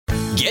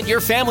Get your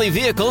family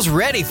vehicles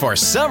ready for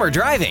summer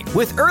driving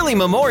with early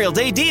Memorial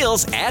Day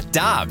deals at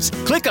Dobbs.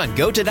 Click on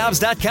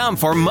GoToDobbs.com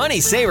for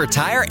money saver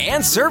tire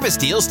and service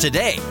deals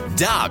today.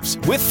 Dobbs,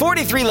 with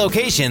 43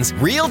 locations,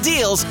 real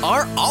deals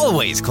are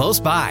always close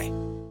by.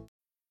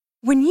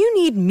 When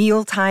you need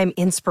mealtime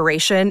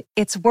inspiration,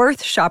 it's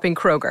worth shopping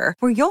Kroger,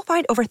 where you'll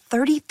find over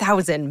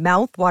 30,000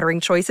 mouth-watering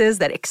choices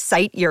that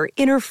excite your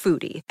inner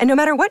foodie. And no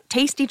matter what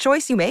tasty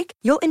choice you make,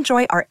 you'll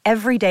enjoy our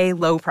everyday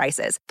low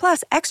prices,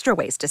 plus extra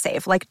ways to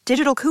save, like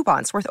digital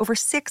coupons worth over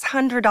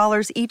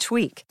 $600 each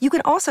week. You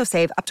can also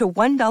save up to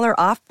 $1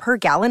 off per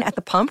gallon at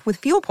the pump with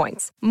fuel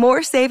points.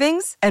 More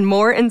savings and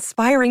more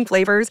inspiring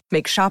flavors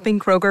make shopping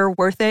Kroger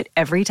worth it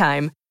every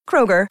time.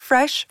 Kroger,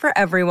 fresh for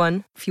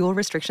everyone. Fuel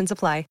restrictions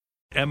apply.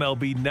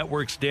 MLB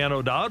Network's Dan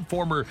O'Dowd,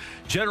 former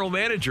general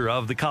manager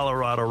of the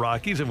Colorado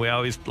Rockies, and we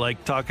always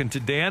like talking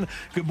to Dan.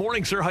 Good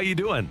morning, sir. How you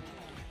doing?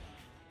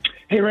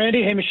 Hey,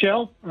 Randy. Hey,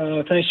 Michelle.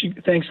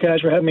 Thanks,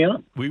 guys, for having me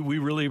on. We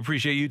really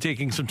appreciate you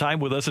taking some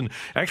time with us. And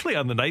actually,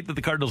 on the night that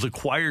the Cardinals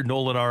acquired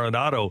Nolan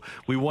Arenado,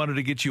 we wanted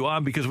to get you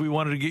on because we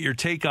wanted to get your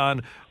take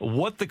on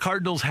what the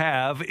Cardinals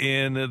have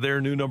in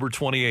their new number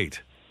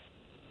 28.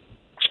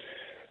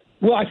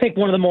 Well, I think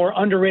one of the more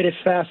underrated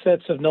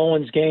facets of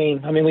Nolan's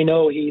game, I mean, we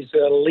know he's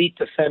an elite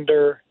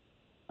defender.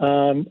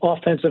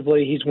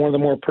 Offensively, he's one of the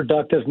more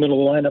productive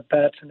middle lineup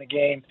bats in the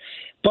game.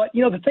 But,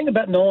 the thing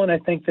about Nolan, I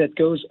think that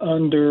goes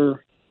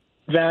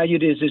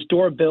undervalued is his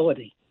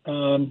durability.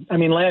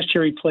 Last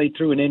year he played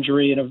through an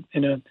injury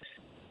in a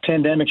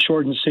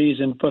pandemic-shortened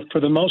season. But for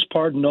the most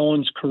part,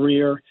 Nolan's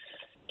career,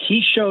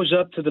 he shows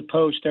up to the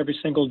post every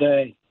single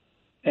day.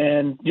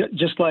 And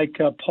just like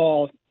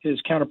Paul,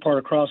 his counterpart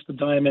across the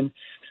diamond,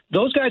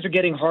 those guys are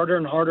getting harder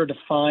and harder to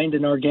find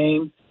in our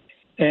game,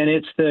 and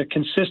it's the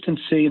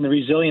consistency and the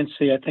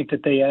resiliency, I think,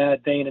 that they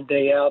add day in and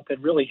day out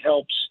that really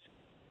helps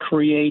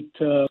create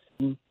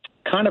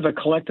kind of a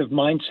collective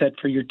mindset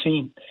for your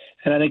team.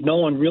 And I think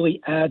Nolan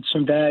really adds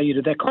some value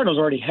to that. Cardinals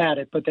already had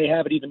it, but they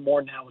have it even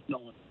more now with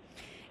Nolan.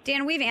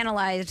 Dan, we've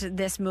analyzed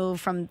this move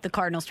from the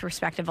Cardinals'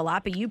 perspective a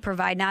lot, but you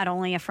provide not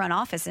only a front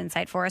office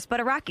insight for us, but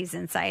a Rockies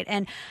insight.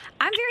 And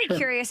I'm very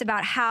curious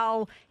about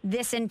how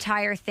this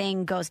entire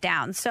thing goes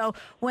down. So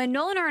when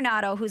Nolan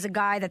Arenado, who's a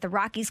guy that the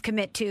Rockies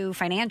commit to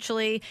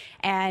financially,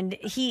 and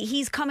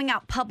he's coming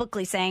out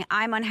publicly saying,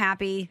 I'm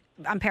unhappy,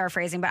 I'm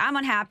paraphrasing, but I'm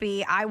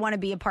unhappy, I want to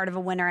be a part of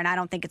a winner, and I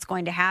don't think it's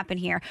going to happen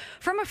here.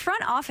 From a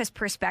front office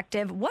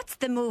perspective, what's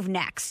the move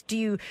next? Do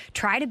you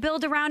try to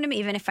build around him,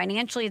 even if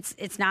financially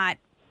it's not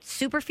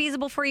super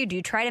feasible for you? Do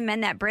you try to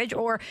mend that bridge,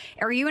 or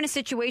are you in a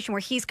situation where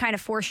he's kind of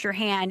forced your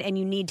hand and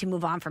you need to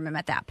move on from him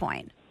at that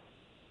point?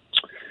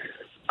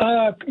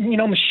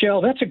 Michelle,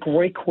 that's a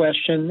great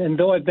question. And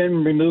though I've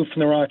been removed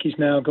from the Rockies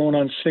now going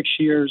on 6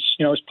 years,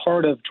 as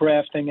part of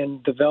drafting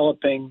and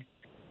developing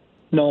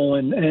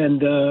Nolan,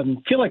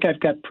 and feel like I've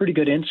got pretty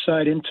good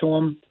insight into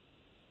him.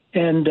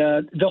 And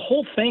the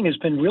whole thing has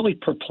been really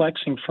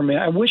perplexing for me.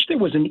 I wish there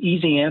was an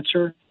easy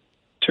answer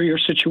to your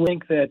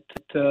situation. That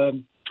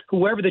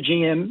whoever the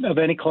GM of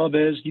any club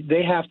is,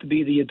 they have to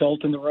be the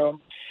adult in the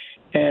room.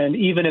 And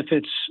even if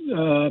it's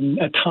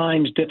at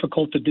times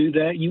difficult to do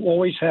that, you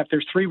always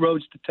there's three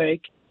roads to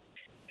take.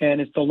 And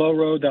it's the low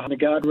road, the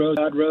God road,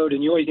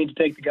 and you always need to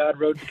take the God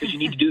road because you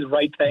need to do the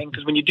right thing.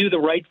 Because when you do the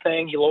right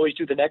thing, you'll always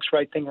do the next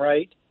right thing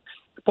right.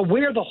 But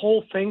where the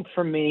whole thing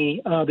for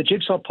me, the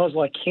jigsaw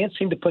puzzle I can't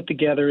seem to put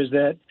together is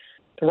that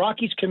the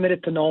Rockies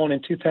committed to Nolan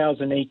in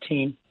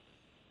 2018.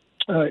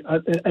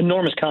 An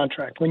enormous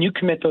contract. When you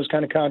commit those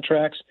kind of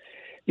contracts,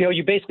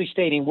 you're basically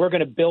stating we're going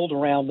to build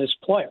around this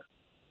player.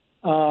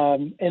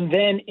 And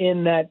then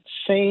in that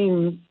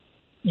same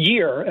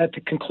year, at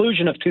the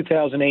conclusion of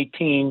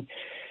 2018,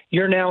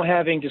 you're now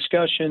having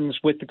discussions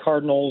with the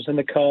Cardinals and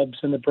the Cubs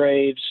and the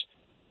Braves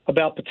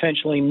about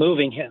potentially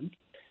moving him.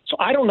 So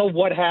I don't know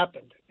what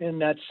happened in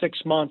that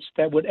 6 months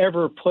that would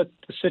ever put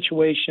the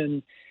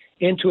situation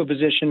into a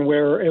position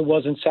where it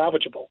wasn't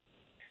salvageable.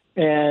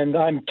 And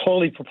I'm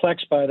totally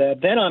perplexed by that.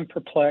 Then I'm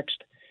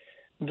perplexed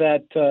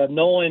that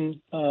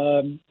Nolan,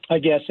 I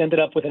guess, ended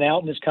up with an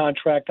out in his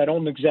contract. I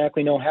don't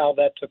exactly know how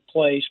that took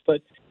place,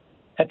 but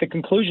at the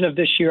conclusion of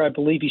this year, I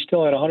believe he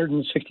still had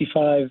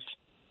 $165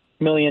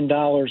 million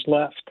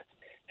left.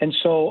 And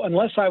so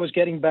unless I was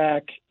getting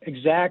back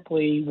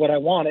exactly what I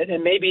wanted,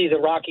 and maybe the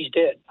Rockies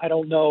did, I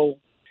don't know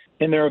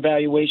in their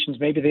evaluations,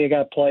 maybe they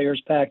got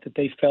players back that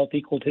they felt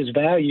equaled his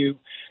value.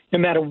 No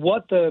matter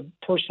what the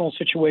personal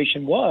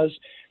situation was,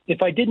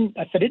 if I didn't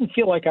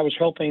feel like I was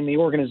helping the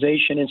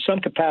organization in some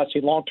capacity,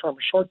 long-term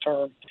or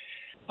short-term,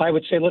 I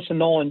would say, listen,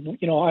 Nolan,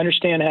 I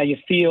understand how you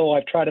feel.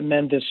 I've tried to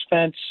mend this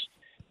fence.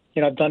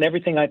 I've done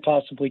everything I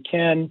possibly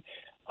can.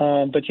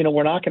 But,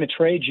 we're not going to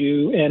trade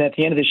you. And at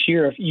the end of this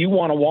year, if you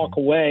want to walk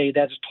away,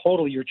 that's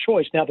totally your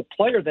choice. Now, the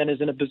player then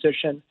is in a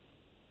position,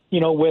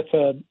 with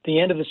the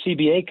end of the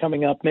CBA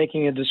coming up,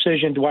 making a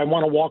decision, do I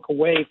want to walk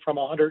away from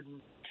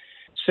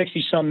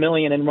 160-some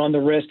million and run the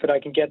risk that I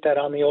can get that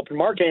on the open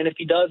market? And if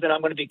he does, then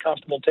I'm going to be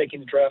comfortable taking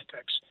the draft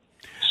picks.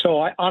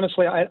 So I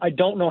honestly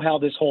don't know how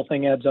this whole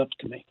thing adds up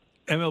to me.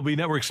 MLB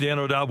Network's Dan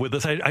O'Dowd with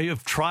us. I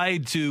have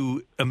tried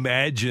to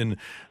imagine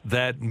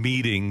that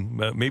meeting,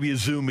 maybe a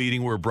Zoom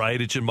meeting where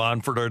Bridich and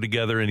Monfort are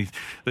together, and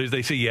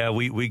they say, "Yeah,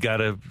 we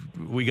gotta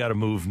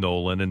move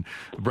Nolan." And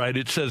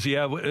Bridich says,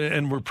 "Yeah,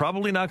 and we're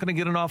probably not going to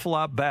get an awful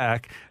lot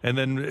back." And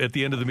then at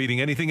the end of the meeting,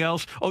 anything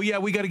else? "Oh yeah,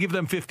 we got to give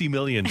them $50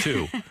 million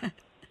too."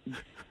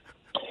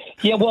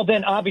 Yeah, well,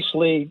 then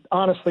honestly,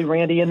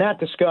 Randy, in that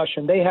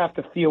discussion, they have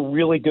to feel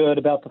really good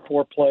about the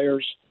 4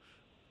 players,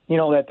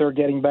 that they're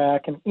getting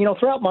back. And,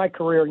 throughout my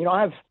career,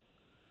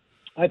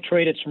 I've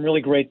traded some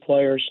really great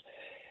players.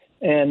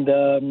 And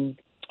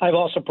I've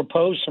also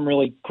proposed some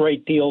really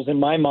great deals in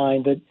my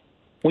mind that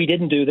we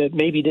didn't do that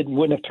maybe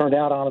wouldn't have turned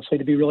out, honestly,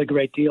 to be really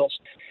great deals.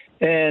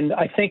 And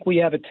I think we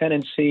have a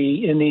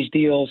tendency in these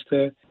deals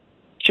to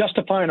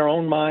justify in our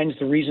own minds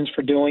the reasons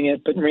for doing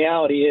it. But in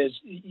reality is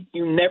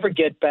you never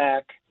get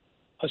back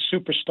a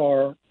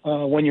superstar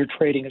when you're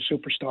trading a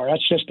superstar.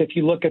 That's just, if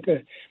you look at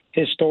the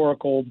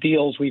historical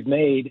deals we've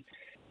made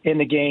in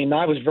the game.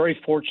 I was very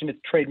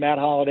fortunate to trade Matt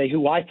Holliday,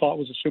 who I thought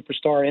was a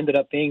superstar, ended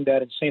up being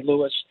that in St.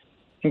 Louis,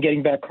 and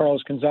getting back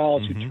Carlos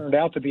Gonzalez, who turned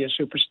out to be a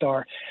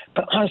superstar.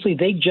 But honestly,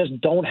 they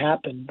just don't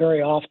happen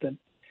very often.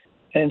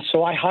 And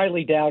so I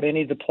highly doubt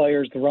any of the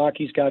players the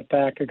Rockies got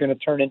back are going to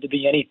turn into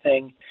be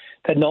anything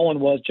that Nolan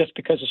was, just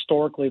because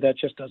historically that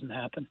just doesn't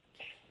happen.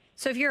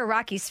 So if you're a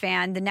Rockies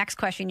fan, the next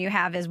question you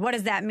have is, what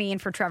does that mean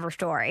for Trevor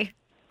Story?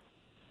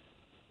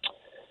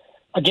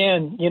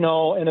 Again,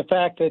 and the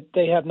fact that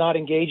they have not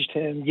engaged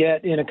him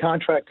yet in a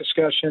contract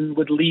discussion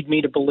would lead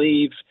me to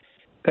believe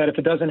that if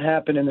it doesn't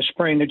happen in the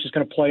spring, they're just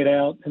going to play it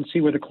out and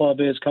see where the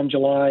club is come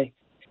July,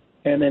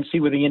 and then see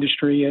where the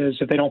industry is.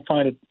 If they don't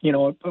find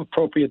an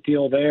appropriate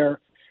deal there,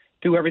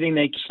 do everything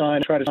they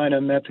can, try to sign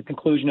him at the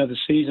conclusion of the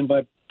season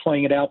by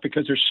playing it out,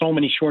 because there's so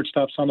many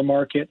shortstops on the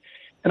market.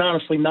 And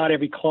honestly, not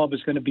every club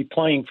is going to be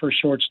playing for a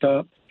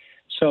shortstop.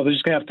 So they're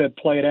just going to have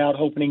to play it out,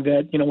 hoping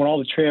that, when all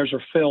the chairs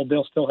are filled,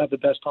 they'll still have the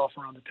best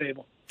offer on the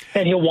table.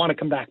 And he'll want to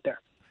come back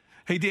there.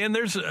 Hey, Dan,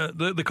 there's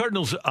the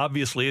Cardinals,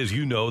 obviously, as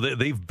you know,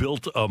 they've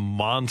built a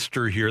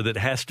monster here that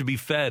has to be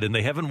fed, and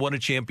they haven't won a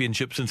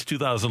championship since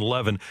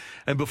 2011.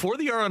 And before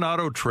the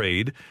Arenado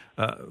trade,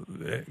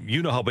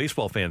 you know how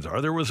baseball fans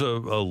are. There was a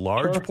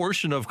large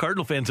portion of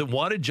Cardinal fans that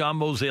wanted John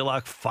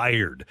Mozeliak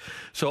fired.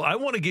 So I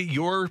want to get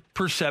your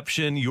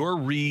perception, your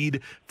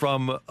read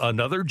from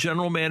another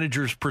general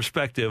manager's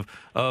perspective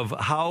of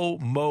how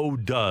Mo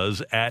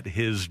does at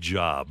his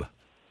job.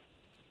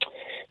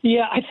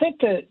 Yeah, I think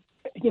that,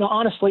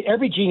 honestly,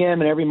 every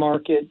GM in every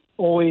market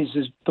always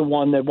is the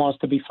one that wants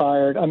to be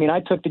fired. I mean, I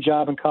took the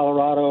job in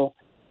Colorado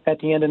at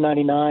the end of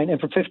 99,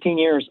 and for 15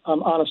 years,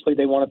 honestly,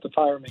 they wanted to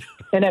fire me.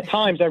 And at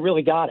times, I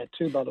really got it,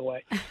 too, by the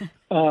way.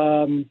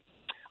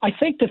 I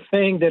think the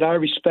thing that I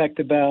respect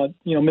about,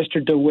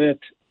 Mr.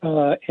 DeWitt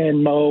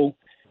and Mo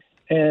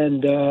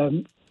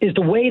and is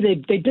the way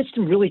they just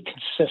been really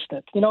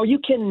consistent.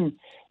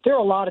 There are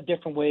a lot of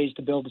different ways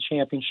to build a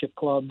championship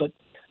club, but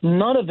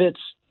none of it's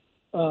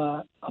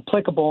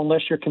applicable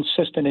unless you're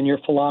consistent in your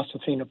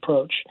philosophy and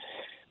approach.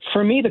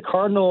 For me, the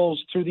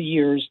Cardinals, through the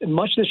years, and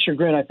much to the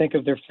chagrin, I think,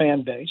 of their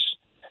fan base,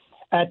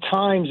 at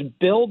times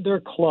build their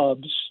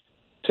clubs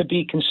to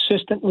be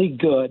consistently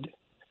good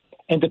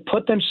and to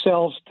put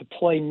themselves to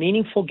play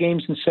meaningful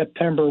games in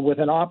September with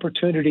an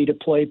opportunity to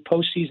play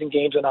postseason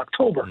games in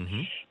October,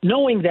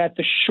 knowing that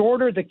the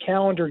shorter the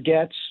calendar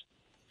gets,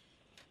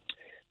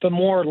 the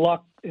more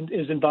luck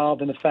is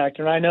involved in the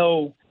factor. And I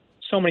know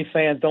so many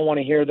fans don't want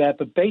to hear that,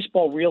 but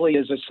baseball really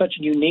is such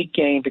a unique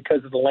game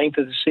because of the length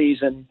of the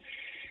season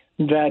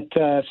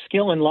that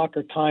skill and luck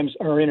at times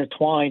are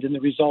intertwined in the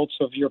results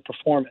of your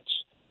performance.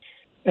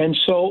 And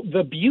so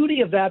the beauty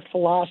of that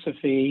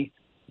philosophy,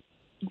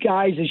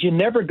 guys, is you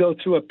never go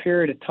through a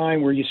period of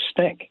time where you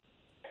stink.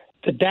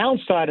 The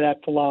downside of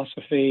that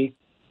philosophy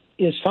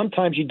is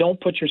sometimes you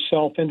don't put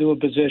yourself into a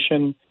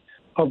position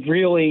of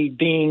really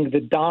being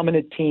the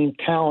dominant team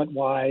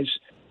talent-wise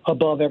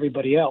above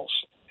everybody else.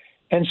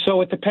 And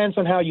so it depends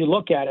on how you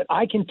look at it.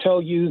 I can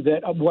tell you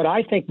that what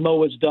I think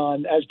Mo has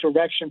done as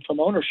direction from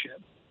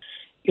ownership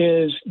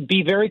is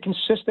be very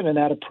consistent in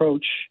that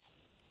approach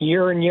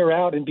year in, year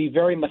out, and be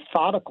very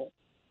methodical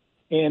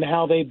in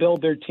how they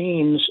build their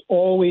teams,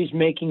 always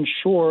making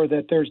sure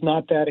that there's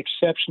not that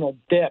exceptional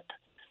dip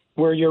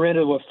where you're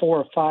into a 4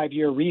 or 5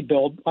 year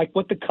rebuild, like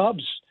what the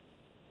Cubs,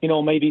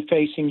 may be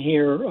facing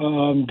here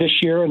this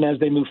year. And as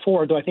they move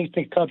forward, though I think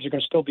the Cubs are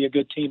going to still be a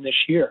good team this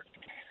year.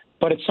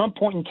 But at some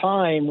point in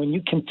time, when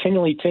you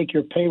continually take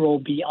your payroll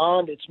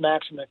beyond its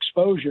maximum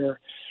exposure,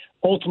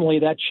 ultimately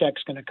that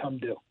check's going to come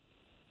due.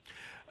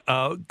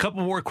 A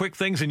couple more quick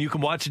things, and you can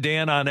watch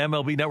Dan on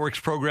MLB Network's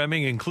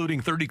programming, including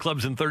 30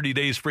 Clubs in 30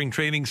 Days Spring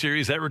Training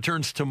Series. That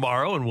returns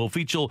tomorrow, and we'll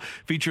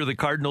feature the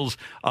Cardinals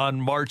on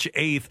March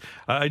 8th.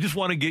 I just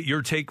want to get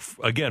your take,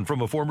 again,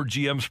 from a former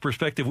GM's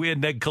perspective. We had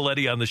Ned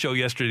Coletti on the show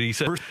yesterday. He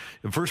said,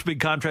 the first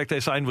big contract I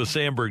signed was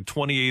Sandberg,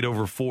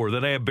 28/4.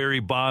 Then I had Barry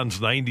Bonds,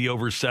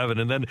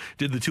 90/7, and then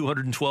did the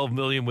 $212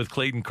 million with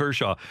Clayton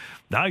Kershaw.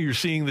 Now you're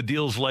seeing the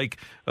deals like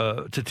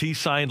Tatis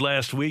signed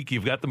last week.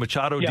 You've got the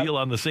Machado deal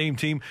on the same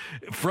team.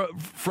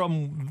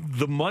 from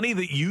the money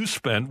that you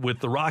spent with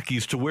the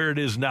Rockies to where it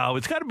is now,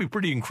 it's got to be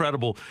pretty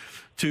incredible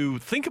to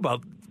think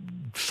about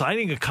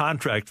signing a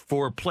contract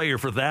for a player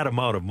for that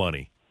amount of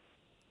money.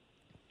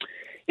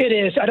 It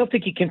is. I don't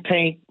think you can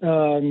paint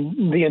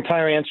the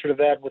entire answer to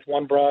that with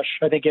one brush.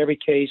 I think every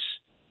case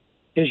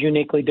is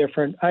uniquely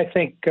different. I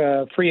think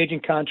free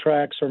agent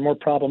contracts are more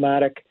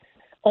problematic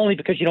only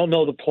because you don't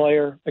know the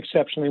player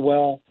exceptionally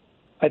well.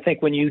 I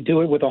think when you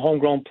do it with a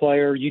homegrown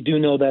player, you do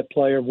know that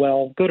player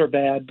well, good or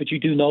bad, but you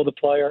do know the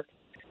player,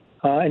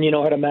 and you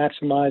know how to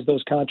maximize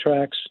those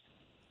contracts.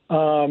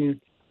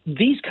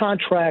 These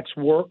contracts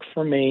work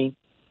for me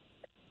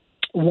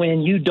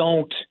when you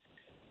don't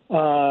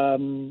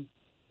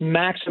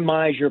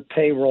maximize your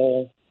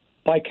payroll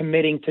by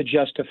committing to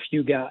just a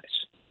few guys.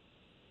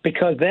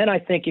 Because then I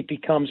think it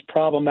becomes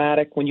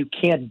problematic when you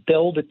can't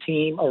build a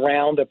team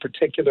around a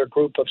particular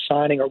group of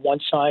signing or one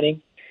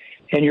signing,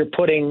 and you're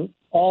putting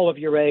all of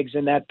your eggs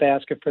in that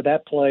basket for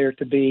that player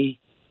to be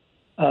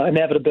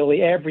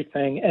inevitably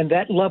everything. And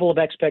that level of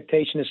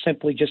expectation is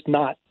simply just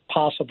not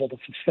possible to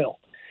fulfill.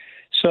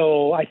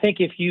 So I think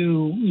if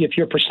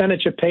your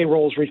percentage of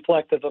payroll is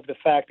reflective of the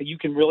fact that you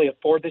can really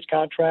afford this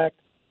contract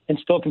and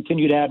still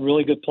continue to add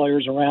really good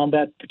players around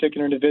that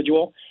particular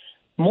individual,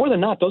 more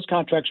than not, those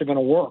contracts are going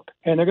to work,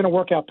 and they're going to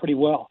work out pretty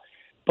well.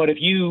 But if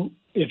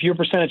your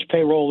percentage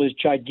payroll is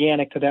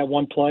gigantic to that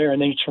one player,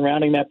 and then you're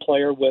surrounding that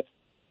player with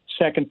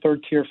second,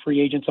 third-tier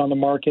free agents on the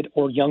market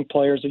or young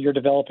players that you're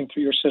developing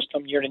through your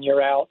system year in, year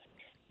out,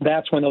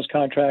 that's when those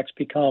contracts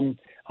become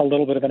a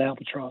little bit of an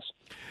albatross.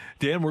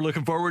 Dan, we're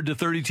looking forward to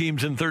 30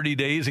 teams in 30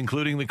 days,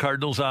 including the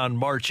Cardinals on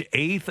March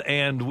 8th,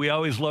 and we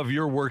always love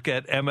your work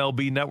at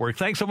MLB Network.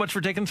 Thanks so much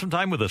for taking some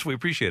time with us. We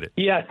appreciate it.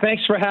 Yeah,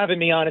 thanks for having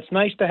me on. It's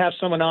nice to have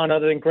someone on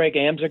other than Greg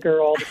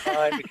Amsinger all the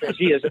time because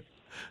he is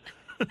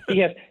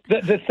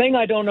the thing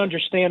I don't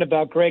understand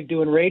about Greg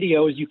doing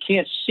radio is you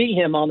can't see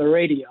him on the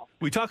radio.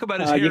 We talk about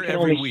his hair every week. You can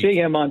only see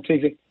him on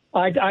TV.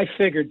 I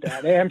figured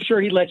that. I'm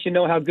sure he lets you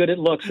know how good it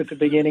looks at the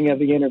beginning of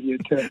the interview,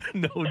 too.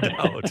 No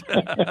doubt.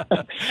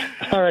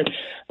 All right.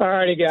 All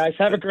righty, guys.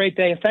 Have a great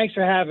day, and thanks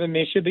for having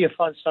me. It should be a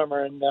fun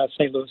summer in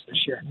St. Louis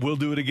this year. We'll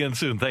do it again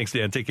soon. Thanks,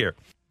 Dan. Take care.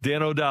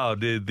 Dan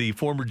O'Dowd, the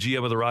former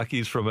GM of the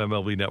Rockies from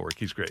MLB Network.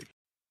 He's great.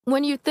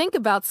 When you think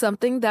about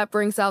something that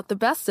brings out the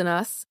best in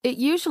us, it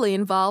usually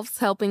involves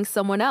helping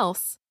someone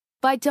else.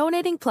 By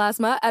donating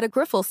plasma at a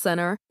Grifols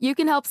Center, you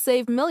can help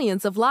save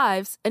millions of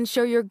lives and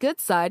show your good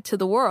side to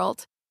the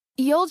world.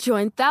 You'll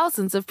join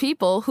thousands of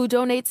people who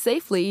donate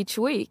safely each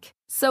week,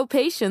 so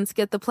patients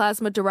get the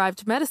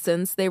plasma-derived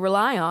medicines they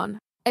rely on.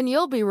 And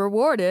you'll be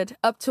rewarded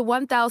up to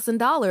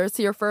 $1,000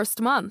 your first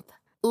month.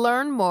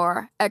 Learn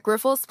more at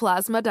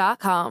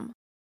GrifolsPlasma.com.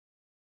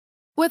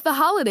 With the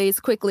holidays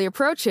quickly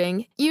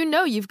approaching, you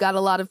know you've got a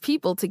lot of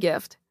people to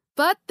gift.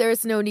 But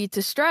there's no need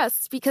to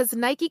stress because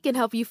Nike can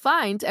help you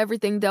find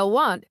everything they'll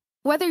want.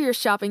 Whether you're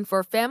shopping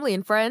for family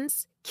and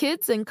friends,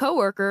 kids and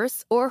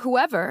coworkers, or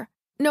whoever.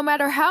 No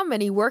matter how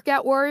many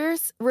workout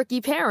warriors,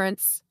 rookie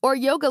parents, or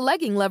yoga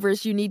legging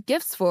lovers you need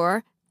gifts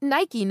for,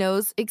 Nike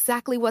knows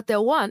exactly what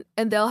they'll want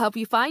and they'll help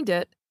you find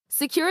it.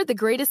 Secure the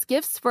greatest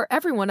gifts for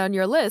everyone on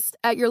your list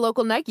at your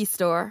local Nike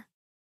store.